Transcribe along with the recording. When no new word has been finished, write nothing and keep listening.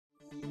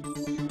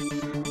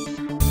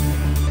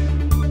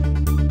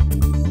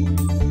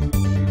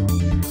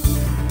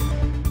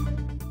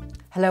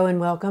Hello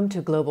and welcome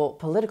to Global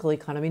Political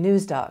Economy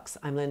News Docs.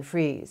 I'm Lynn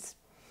Fries.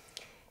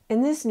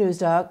 In this news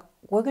doc,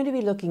 we're going to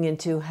be looking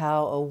into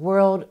how a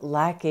world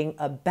lacking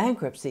a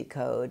bankruptcy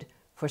code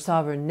for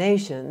sovereign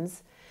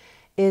nations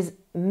is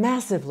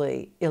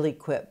massively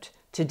ill-equipped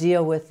to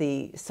deal with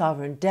the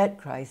sovereign debt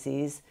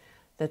crises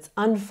that's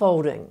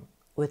unfolding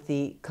with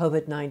the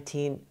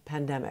COVID-19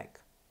 pandemic.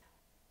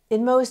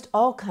 In most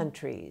all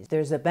countries,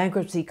 there's a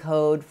bankruptcy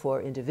code for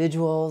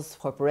individuals,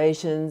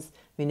 corporations,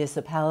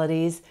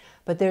 municipalities,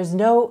 but there's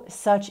no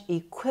such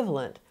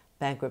equivalent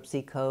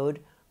bankruptcy code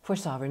for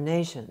sovereign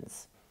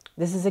nations.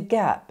 This is a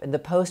gap in the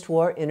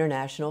post-war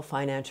international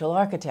financial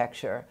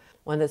architecture,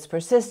 one that's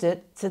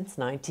persisted since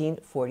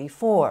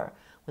 1944,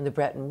 when the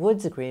Bretton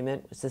Woods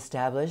Agreement was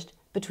established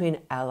between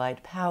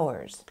Allied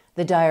powers.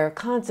 The dire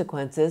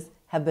consequences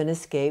have been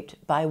escaped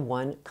by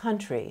one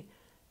country,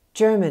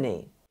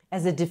 Germany.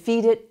 As a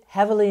defeated,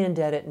 heavily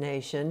indebted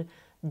nation,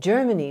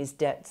 Germany's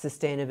debt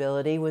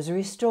sustainability was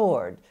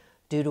restored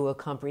due to a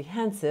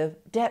comprehensive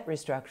debt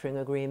restructuring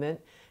agreement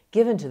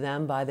given to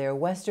them by their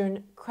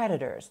Western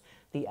creditors,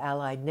 the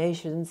Allied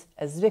nations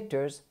as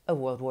victors of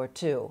World War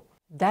II.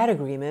 That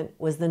agreement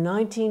was the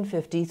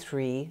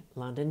 1953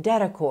 London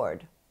Debt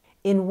Accord.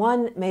 In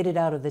One Made It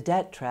Out of the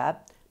Debt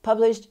Trap,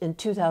 published in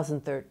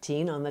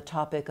 2013 on the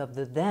topic of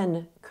the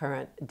then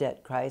current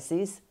debt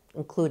crises,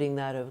 including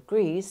that of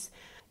Greece,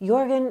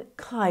 Jürgen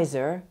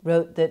Kaiser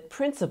wrote that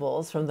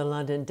principles from the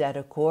London Debt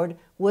Accord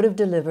would have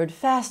delivered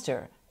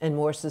faster and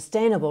more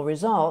sustainable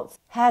results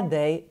had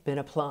they been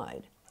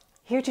applied.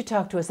 Here to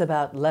talk to us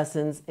about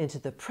lessons into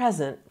the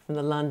present from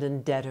the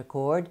London Debt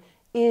Accord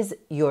is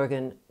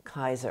Jürgen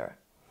Kaiser.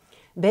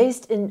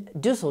 Based in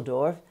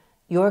Düsseldorf,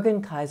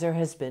 Jürgen Kaiser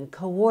has been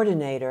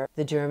coordinator of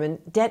the German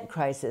Debt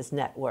Crisis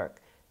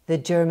Network, the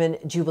German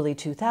Jubilee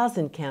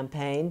 2000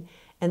 campaign,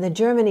 and the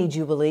Germany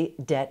Jubilee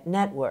Debt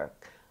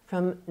Network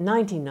from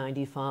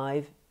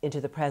 1995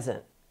 into the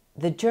present.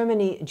 The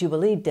Germany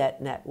Jubilee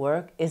Debt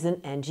Network is an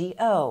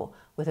NGO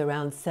with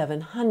around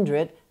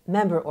 700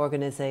 member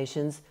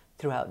organizations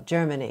throughout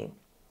Germany.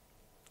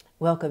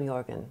 Welcome,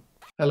 Jürgen.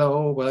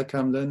 Hello,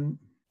 welcome, Lynn.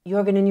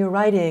 Jürgen, in your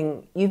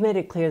writing, you've made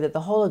it clear that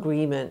the whole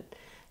agreement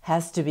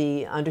has to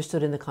be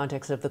understood in the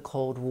context of the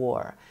Cold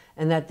War,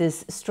 and that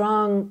this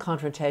strong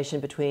confrontation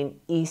between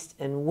East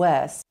and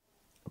West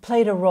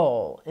played a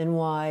role in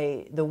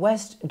why the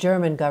West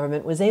German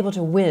government was able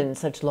to win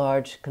such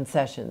large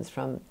concessions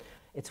from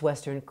its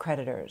Western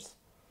creditors.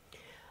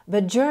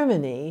 But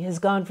Germany has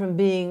gone from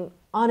being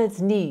on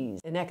its knees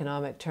in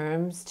economic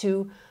terms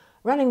to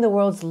running the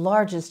world's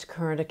largest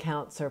current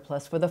account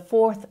surplus for the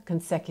fourth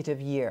consecutive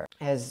year,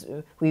 as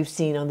we've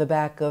seen on the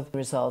back of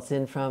results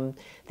in from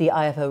the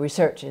IFO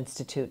Research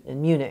Institute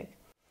in Munich.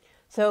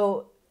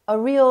 So, a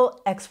real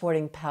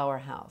exporting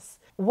powerhouse.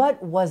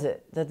 What was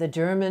it that the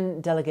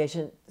German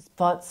delegation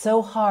fought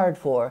so hard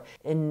for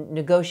in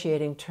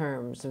negotiating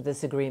terms of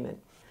this agreement?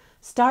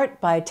 Start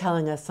by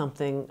telling us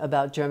something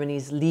about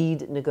Germany's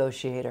lead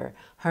negotiator,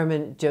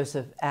 Hermann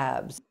Joseph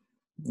Abs.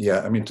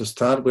 Yeah, I mean, to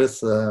start with,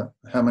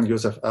 Hermann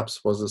Joseph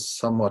Abs was a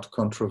somewhat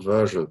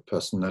controversial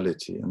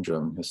personality in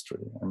German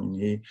history. I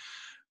mean,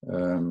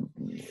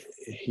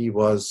 he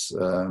was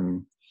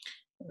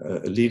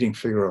a leading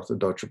figure of the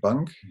Deutsche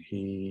Bank.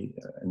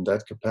 In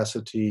that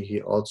capacity,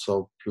 he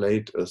also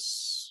played a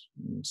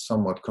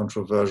somewhat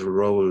controversial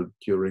role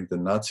during the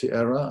Nazi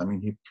era. I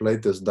mean, he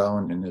played this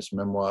down in his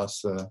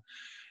memoirs,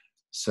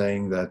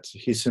 saying that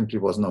he simply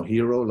was no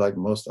hero, like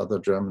most other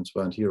Germans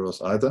weren't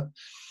heroes either.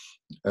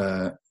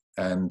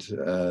 And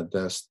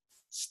there's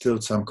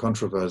still some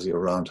controversy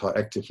around how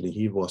actively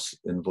he was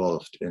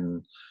involved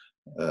in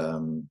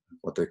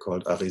what they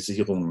called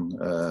Arisierung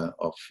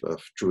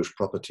of Jewish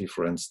property,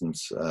 for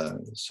instance.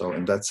 So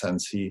in that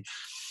sense, he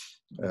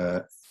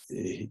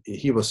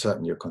was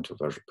certainly a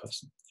controversial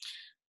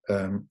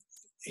person.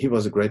 He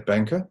was a great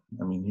banker.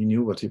 I mean, he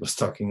knew what he was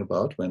talking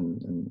about when,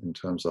 in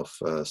terms of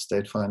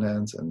state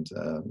finance and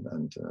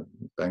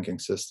banking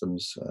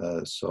systems.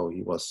 So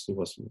he was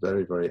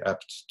very, very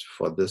apt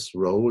for this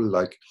role,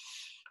 like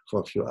for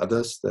a few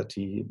others that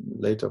he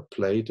later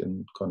played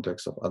in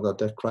context of other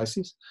debt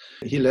crises.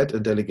 He led a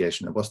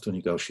delegation that was to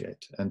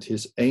negotiate, and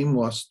his aim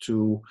was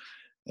to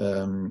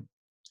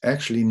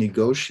actually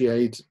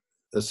negotiate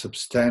a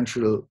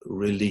substantial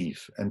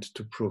relief and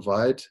to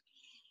provide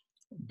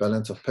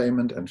balance of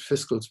payment and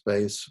fiscal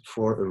space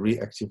for a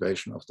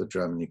reactivation of the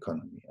German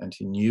economy. And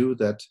he knew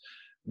that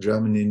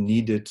Germany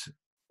needed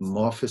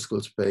more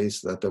fiscal space,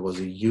 that there was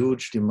a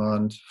huge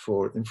demand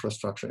for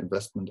infrastructure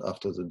investment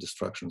after the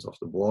destructions of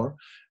the war,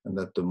 and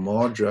that the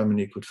more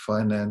Germany could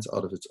finance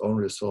out of its own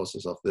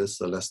resources of this,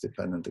 the less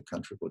dependent the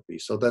country would be.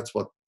 So that's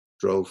what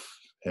drove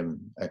him,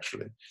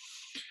 actually.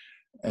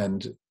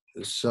 And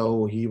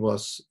so he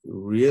was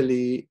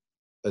really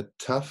a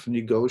tough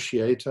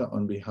negotiator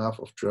on behalf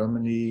of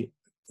Germany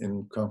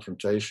in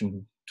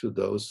confrontation to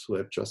those who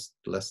had just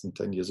less than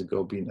 10 years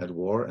ago been at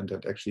war and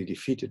had actually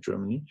defeated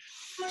Germany,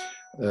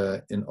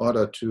 in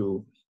order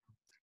to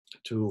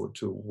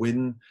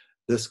win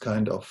this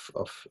kind of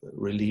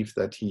relief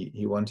that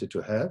he wanted to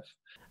have.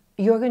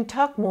 You're going to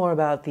talk more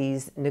about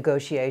these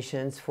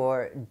negotiations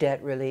for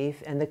debt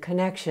relief and the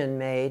connection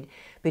made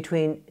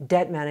between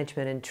debt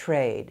management and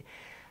trade.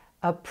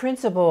 A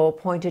principle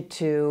pointed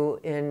to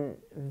in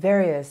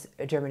various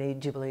Germany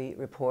Jubilee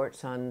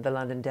reports on the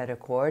London Debt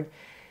Accord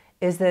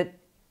is that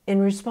in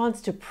response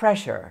to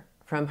pressure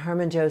from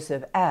Hermann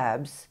Joseph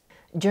Abs,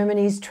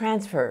 Germany's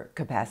transfer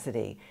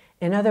capacity,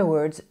 in other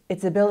words,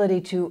 its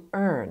ability to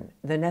earn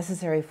the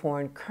necessary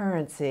foreign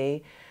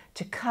currency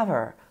to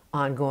cover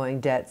ongoing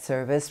debt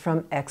service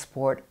from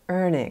export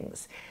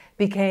earnings,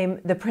 became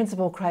the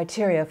principal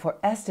criteria for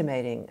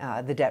estimating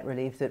the debt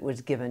relief that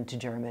was given to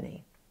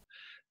Germany.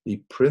 The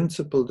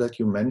principle that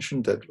you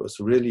mentioned, that was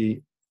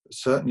really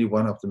certainly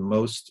one of the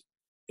most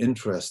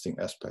interesting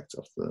aspects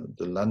of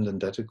the London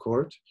Debt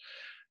Accord,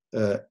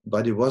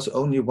 but it was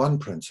only one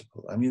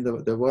principle. I mean,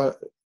 there were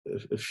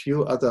a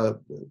few other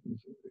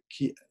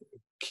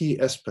key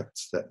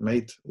aspects that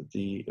made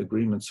the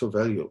agreement so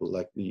valuable,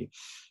 like the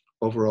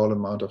overall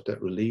amount of debt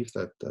relief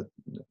that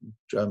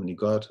Germany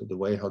got, the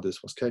way how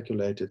this was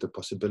calculated, the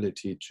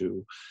possibility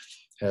to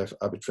have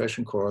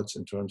arbitration courts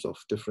in terms of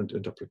different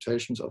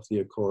interpretations of the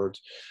accord.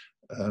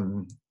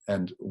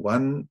 And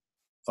one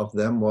of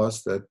them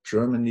was that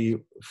Germany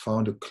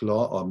found a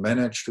clause, or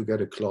managed to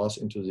get a clause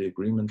into the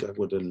agreement that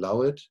would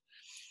allow it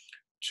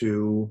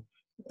to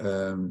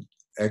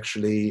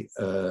actually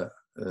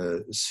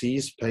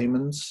cease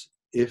payments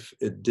if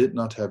it did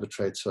not have a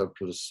trade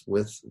surplus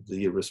with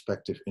the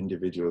respective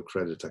individual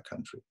creditor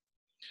country.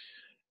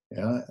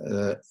 Yeah,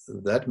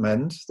 that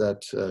meant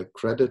that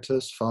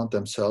creditors found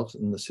themselves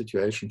in the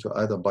situation to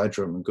either buy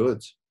German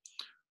goods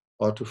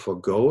or to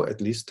forego,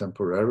 at least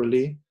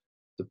temporarily,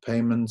 the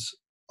payments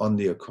on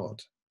the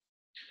accord.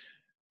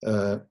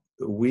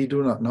 We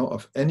do not know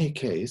of any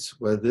case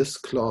where this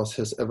clause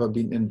has ever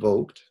been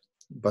invoked,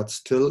 but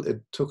still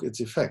it took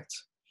its effect,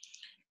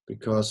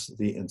 because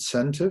the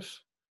incentive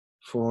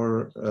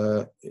for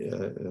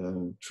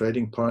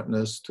trading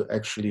partners to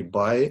actually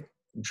buy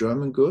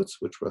German goods,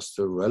 which was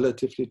still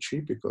relatively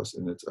cheap, because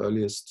in its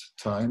earliest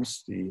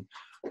times the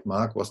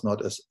mark was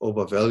not as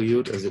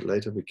overvalued as it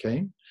later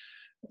became.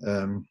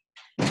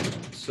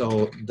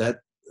 So that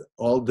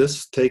all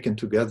this taken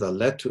together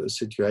led to a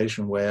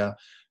situation where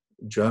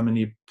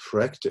Germany,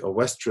 or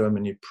West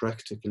Germany,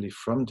 practically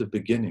from the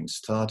beginning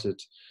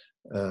started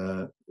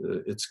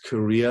its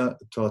career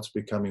towards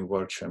becoming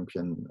world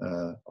champion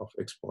of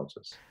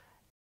exporters.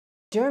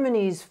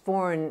 Germany's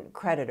foreign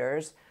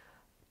creditors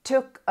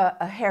took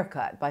a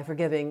haircut by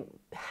forgiving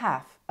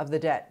half of the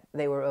debt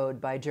they were owed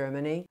by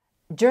Germany.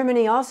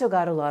 Germany also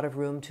got a lot of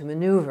room to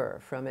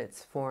maneuver from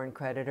its foreign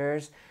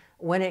creditors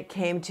when it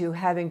came to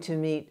having to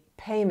meet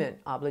payment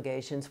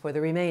obligations for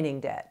the remaining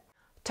debt.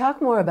 Talk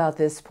more about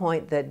this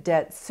point that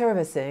debt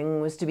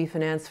servicing was to be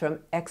financed from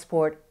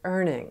export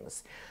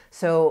earnings.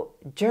 So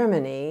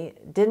Germany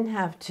didn't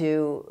have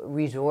to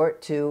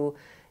resort to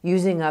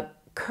using up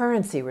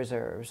currency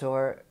reserves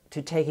or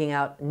to taking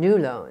out new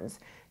loans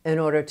in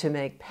order to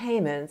make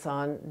payments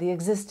on the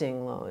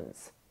existing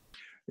loans.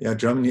 Yeah,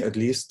 Germany at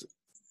least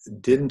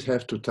didn't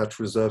have to touch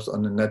reserves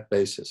on a net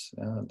basis.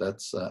 Yeah,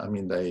 that's, I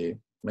mean, they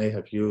may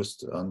have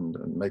used on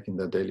making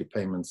their daily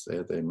payments,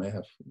 they may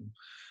have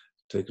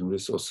taken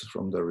resources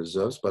from their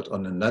reserves, but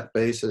on a net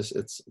basis,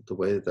 it's the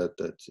way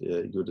that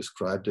you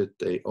described it.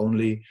 They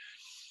only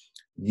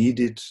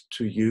needed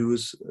to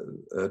use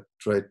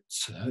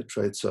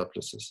trade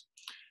surpluses.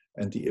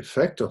 And the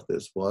effect of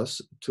this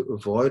was to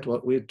avoid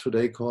what we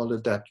today call a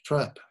debt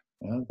trap,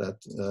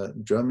 that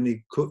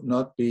Germany could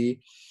not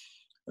be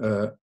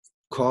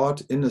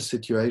caught in a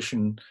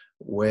situation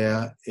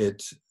where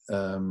it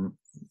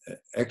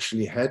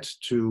actually had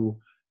to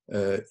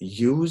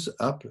use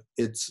up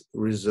its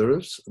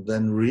reserves,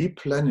 then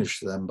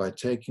replenish them by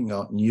taking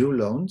out new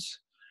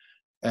loans,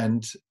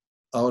 and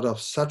out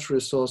of such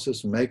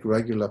resources make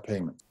regular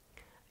payment.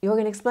 You're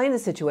going to explain the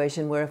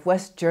situation where if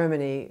West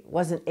Germany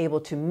wasn't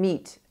able to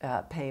meet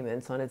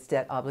payments on its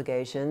debt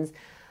obligations,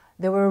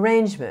 there were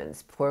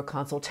arrangements for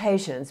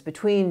consultations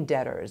between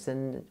debtors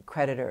and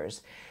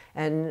creditors,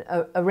 and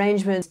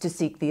arrangements to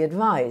seek the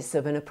advice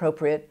of an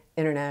appropriate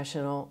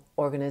international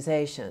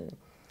organization.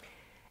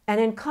 And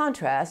in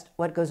contrast,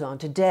 what goes on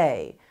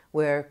today,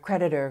 where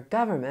creditor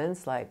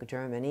governments like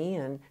Germany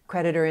and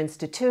creditor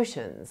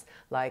institutions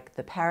like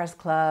the Paris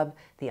Club,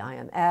 the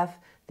IMF,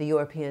 the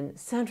European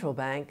Central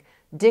Bank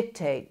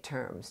dictate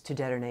terms to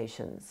debtor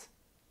nations.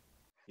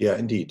 Yeah,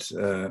 indeed.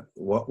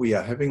 What we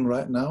are having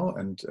right now,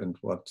 and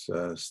what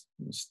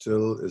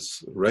still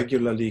is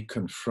regularly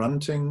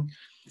confronting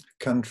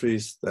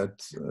countries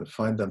that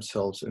find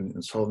themselves in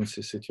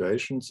insolvency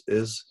situations,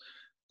 is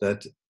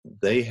that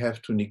they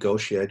have to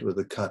negotiate with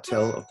the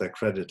cartel of their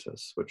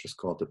creditors, which is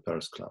called the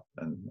Paris Club,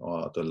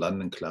 or the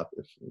London Club,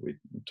 if we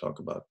talk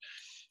about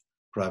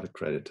private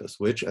creditors,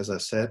 which, as I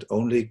said,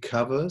 only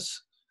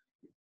covers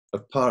a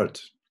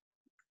part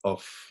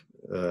of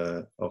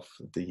all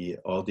the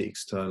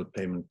external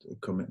payment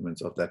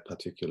commitments of that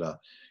particular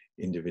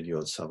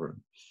individual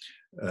sovereign.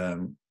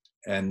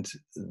 And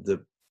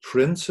the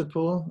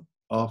principle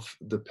of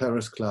the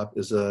Paris Club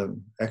is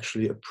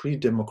actually a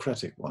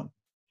pre-democratic one.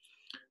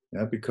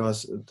 Yeah,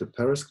 because the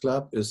Paris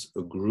Club is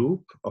a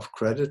group of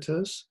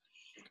creditors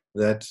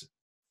that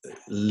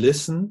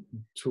listen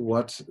to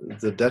what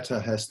the debtor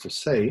has to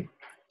say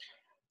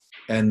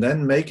and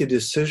then make a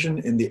decision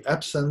in the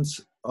absence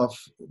of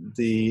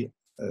the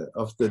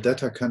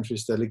debtor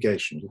country's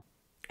delegation.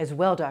 As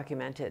well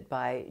documented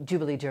by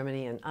Jubilee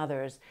Germany and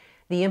others,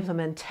 the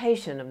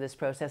implementation of this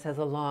process has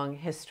a long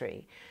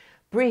history.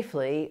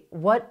 Briefly,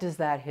 what does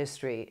that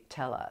history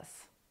tell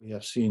us? We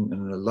have seen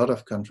in a lot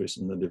of countries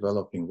in the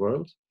developing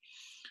world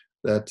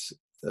that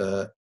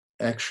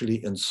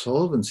actually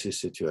insolvency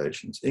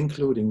situations,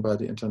 including by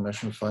the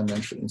international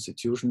financial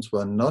institutions,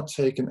 were not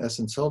taken as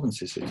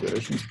insolvency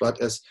situations,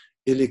 but as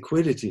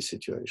illiquidity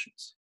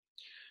situations,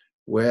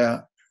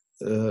 where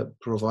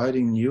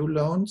providing new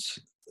loans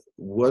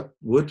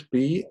would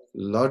be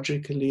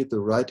logically the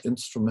right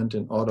instrument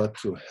in order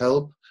to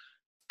help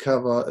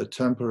cover a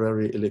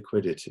temporary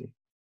illiquidity.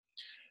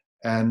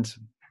 And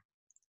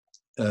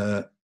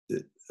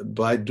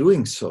by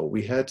doing so,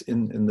 we had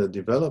in the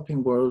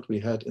developing world, we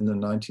had in the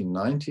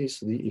 1990s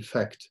the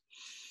effect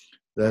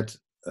that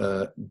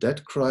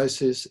debt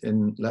crisis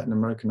in Latin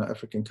American or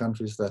African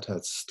countries that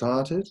had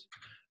started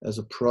as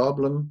a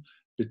problem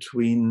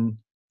between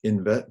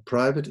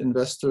private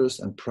investors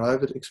and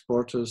private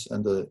exporters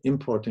and the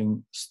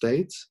importing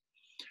states,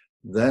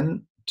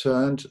 then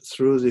turned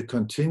through the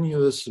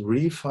continuous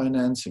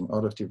refinancing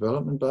out of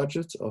development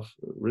budgets of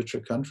richer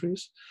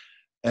countries,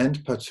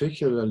 and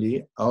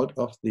particularly out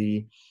of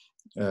the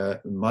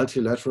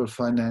multilateral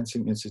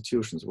financing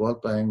institutions,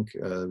 World Bank,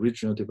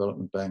 Regional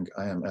Development Bank,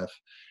 IMF,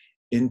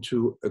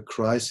 into a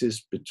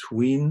crisis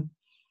between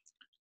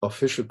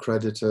official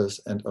creditors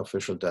and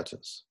official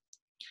debtors.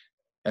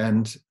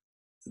 And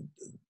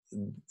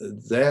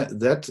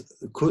that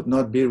could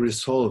not be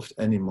resolved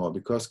anymore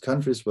because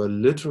countries were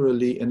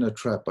literally in a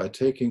trap by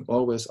taking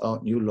always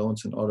out new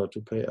loans in order to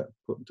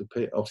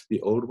pay off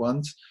the old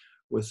ones,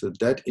 with the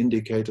debt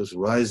indicators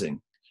rising.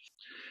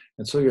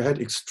 And so you had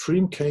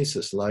extreme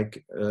cases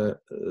like the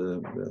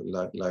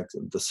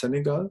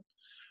Senegal,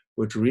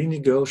 which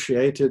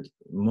renegotiated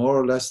more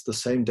or less the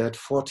same debt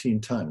 14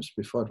 times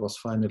before it was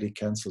finally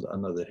cancelled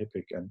under the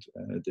HIPC and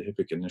the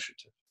HIPC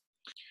initiative.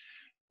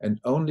 And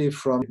only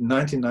from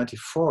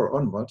 1994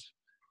 onward,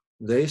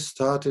 they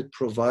started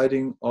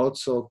providing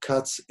also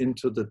cuts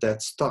into the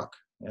debt stock,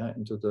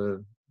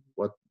 into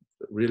what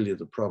really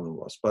the problem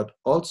was, but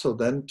also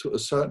then to a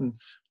certain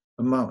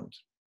amount.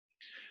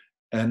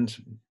 And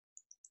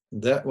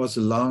that was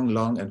a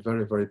long and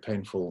very, very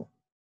painful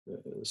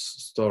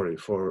story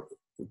for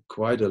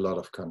quite a lot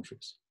of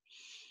countries.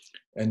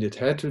 And it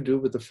had to do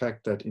with the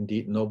fact that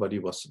indeed nobody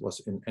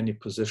was in any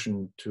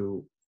position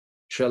to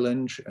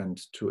challenge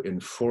and to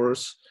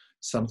enforce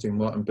something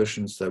more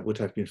ambitious that would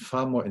have been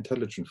far more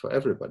intelligent for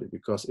everybody.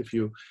 Because if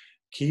you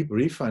keep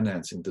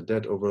refinancing the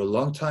debt over a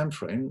long time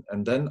frame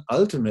and then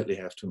ultimately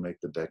have to make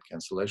the debt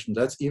cancellation,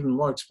 that's even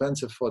more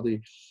expensive for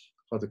the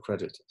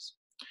creditors.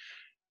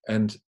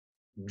 And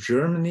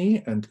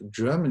Germany and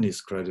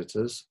Germany's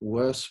creditors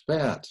were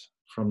spared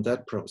from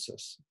that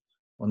process.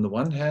 On the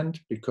one hand,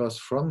 because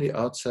from the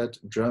outset,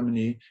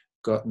 Germany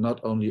got not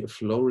only a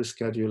flow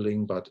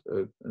rescheduling, but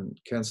a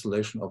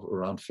cancellation of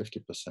around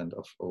 50%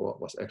 of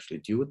what was actually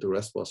due. The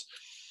rest was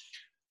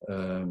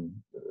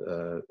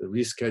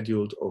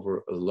rescheduled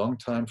over a long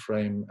time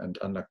frame and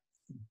under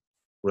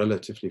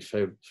relatively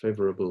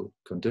favorable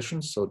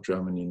conditions. So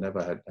Germany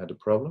never had a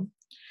problem.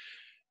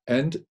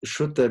 And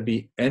should there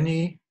be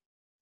any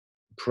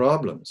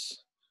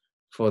problems,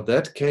 for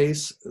that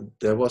case,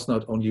 there was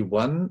not only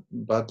one,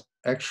 but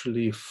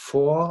actually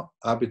 4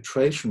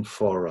 arbitration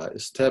fora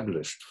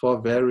established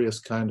for various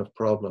kind of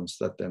problems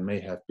that there may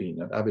have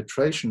been. And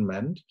arbitration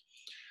meant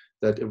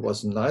that it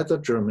was neither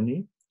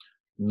Germany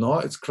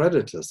nor its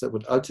creditors that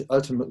would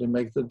ultimately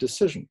make the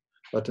decision,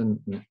 but an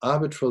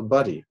arbitral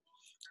body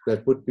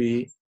that would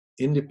be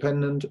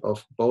independent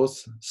of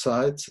both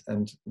sides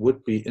and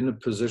would be in a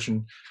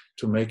position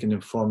to make an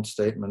informed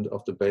statement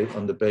of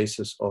on the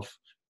basis of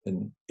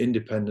an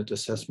independent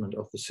assessment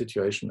of the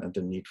situation and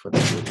the need for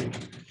resolution.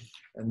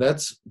 And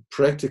that's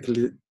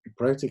practically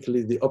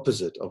the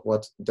opposite of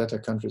what debtor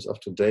countries of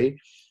today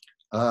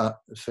are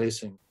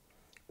facing.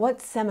 What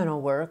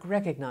seminal work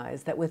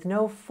recognized that with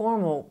no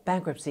formal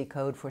bankruptcy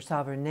code for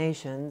sovereign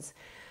nations,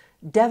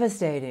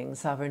 devastating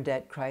sovereign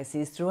debt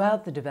crises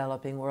throughout the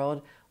developing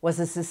world was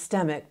a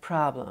systemic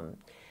problem,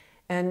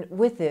 and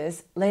with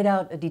this laid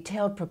out a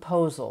detailed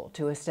proposal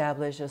to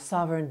establish a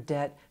sovereign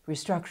debt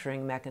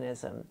restructuring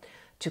mechanism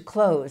to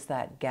close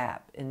that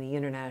gap in the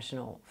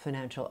international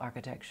financial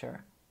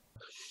architecture.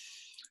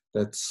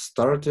 That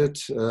started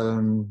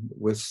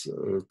with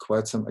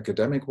quite some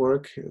academic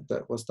work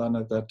that was done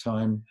at that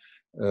time.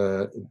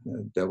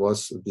 There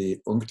was the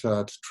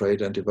UNCTAD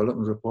Trade and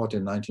Development Report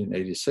in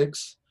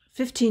 1986.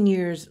 15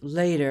 years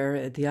later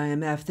at the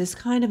IMF, this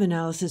kind of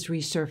analysis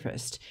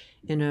resurfaced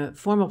in a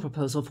formal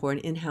proposal for an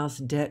in-house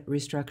debt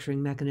restructuring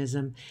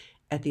mechanism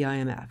at the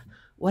IMF.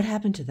 What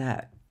happened to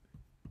that?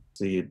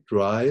 the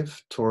drive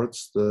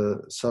towards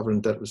the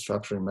sovereign debt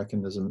restructuring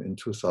mechanism in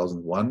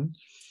 2001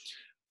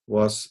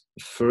 was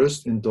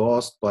first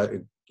endorsed by a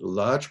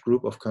large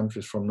group of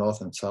countries from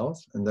North and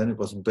South, and then it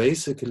was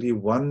basically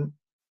one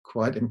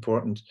quite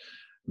important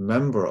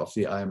member of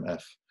the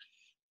IMF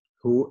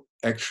who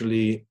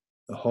actually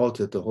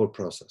halted the whole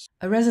process.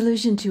 A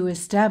resolution to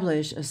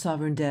establish a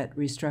sovereign debt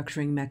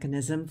restructuring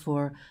mechanism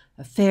for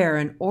a fair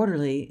and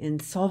orderly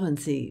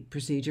insolvency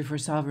procedure for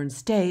sovereign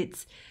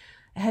states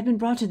had been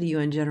brought to the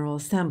UN General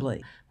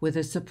Assembly with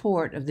the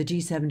support of the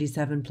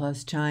G77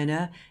 plus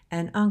China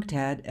and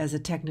UNCTAD as a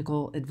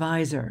technical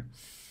advisor.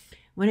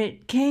 When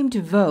it came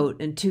to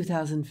vote in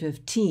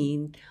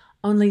 2015,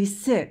 only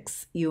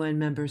 6 UN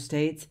member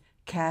states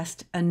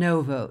cast a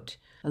no vote,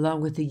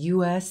 along with the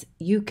US,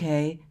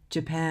 UK,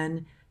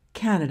 Japan,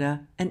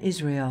 Canada, and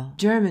Israel.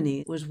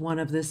 Germany was one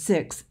of the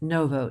 6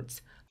 no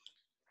votes.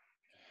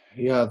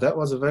 Yeah, that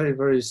was a very,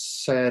 very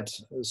sad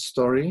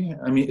story.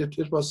 I mean,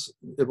 it was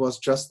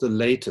just the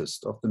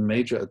latest of the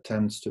major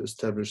attempts to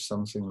establish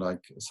something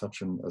like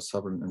such a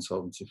sovereign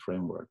insolvency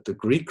framework. The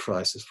Greek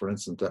crisis, for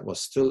instance, that was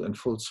still in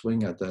full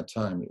swing at that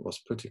time. It was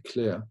pretty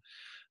clear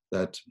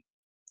that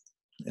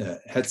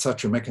had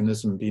such a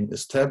mechanism been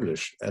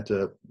established at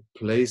a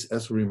place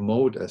as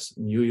remote as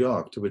New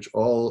York, to which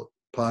all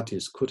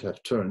parties could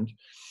have turned,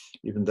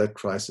 even that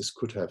crisis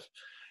could have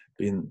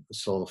been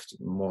solved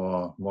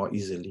more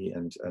easily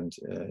and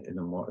in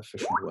a more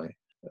efficient way.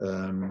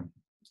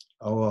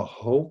 Our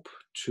hope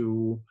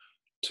to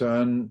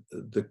turn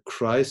the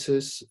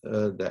crisis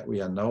that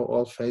we are now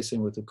all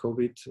facing with the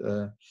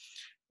COVID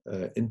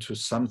into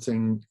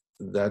something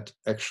that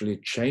actually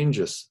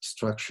changes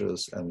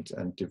structures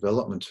and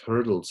development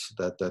hurdles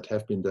that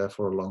have been there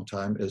for a long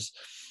time is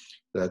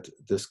that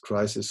this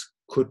crisis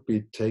could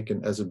be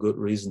taken as a good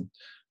reason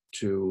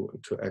to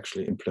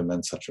actually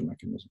implement such a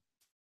mechanism.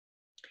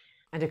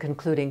 And a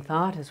concluding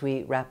thought as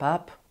we wrap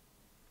up?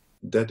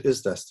 That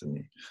is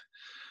destiny.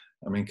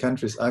 I mean,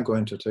 countries are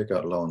going to take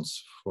out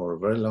loans for a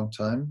very long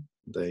time.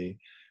 They,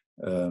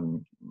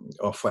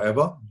 or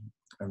forever.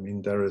 I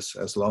mean, there is,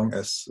 as long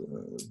as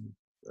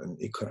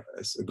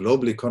as a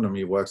global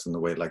economy works in the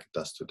way like it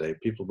does today,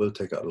 people will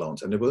take out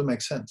loans, and it will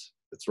make sense.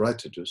 It's right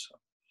to do so.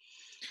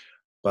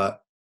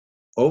 But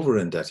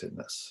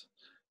over-indebtedness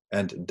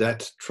and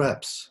debt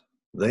traps,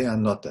 they are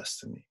not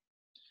destiny.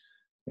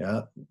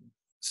 Yeah,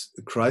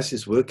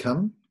 crises will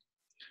come,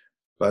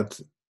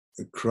 but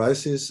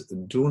crises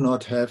do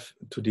not have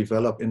to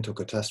develop into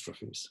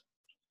catastrophes.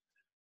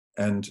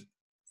 And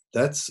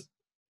that's,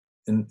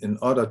 in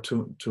order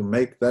to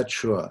make that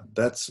sure,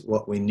 that's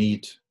what we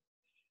need.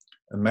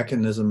 A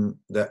mechanism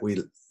that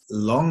we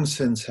long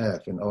since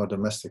have in our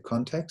domestic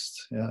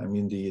context. Yeah, I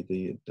mean,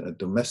 the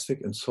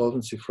domestic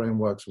insolvency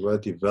frameworks were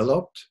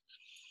developed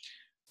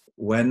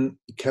when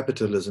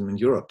capitalism in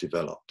Europe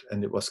developed.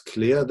 And it was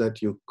clear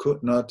that you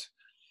could not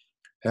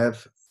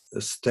have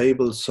a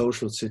stable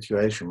social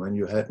situation when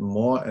you had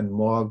more and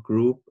more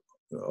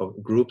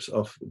groups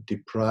of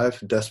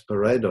deprived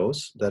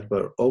desperados that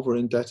were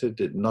over-indebted,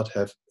 did not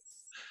have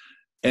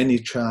any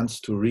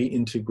chance to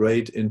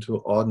reintegrate into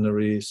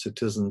ordinary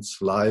citizens'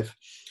 life,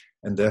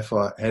 and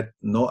therefore had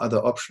no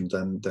other option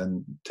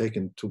than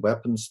taking to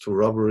weapons, to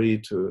robbery,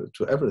 to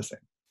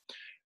everything.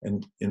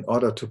 And in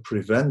order to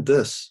prevent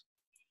this,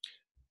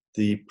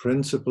 the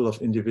principle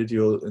of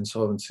individual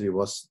insolvency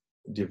was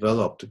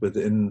developed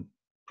within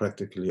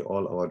practically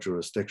all our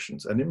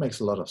jurisdictions, and it makes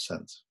a lot of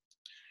sense.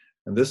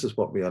 And this is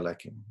what we are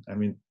lacking. I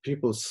mean,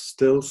 people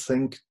still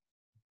think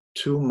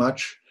too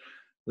much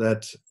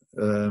that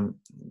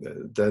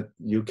that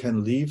you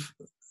can leave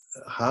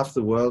half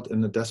the world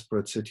in a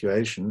desperate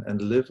situation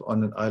and live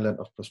on an island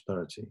of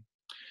prosperity.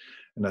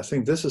 And I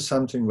think this is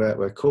something where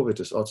COVID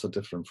is also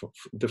different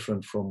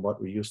from what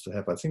we used to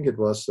have. I think it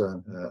was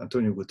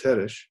Antonio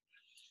Guterres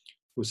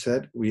who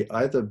said, we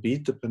either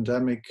beat the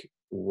pandemic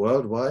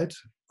worldwide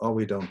or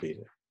we don't beat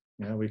it.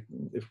 Yeah,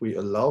 if we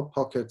allow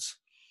pockets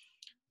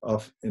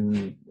of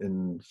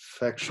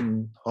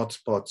infection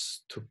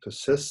hotspots to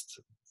persist,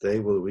 they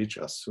will reach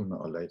us sooner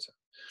or later.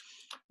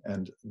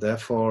 And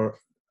therefore,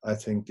 I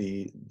think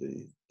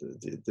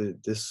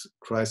this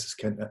crisis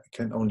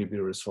can only be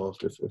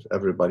resolved if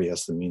everybody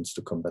has the means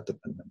to combat the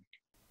pandemic.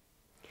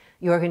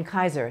 Jürgen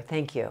Kaiser,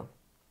 thank you.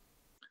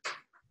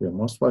 You're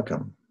most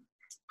welcome.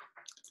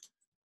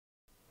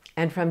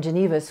 And from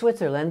Geneva,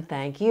 Switzerland,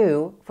 thank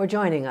you for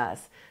joining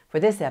us for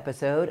this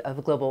episode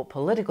of Global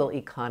Political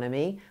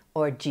Economy,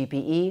 or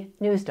GPE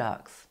News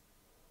Docs.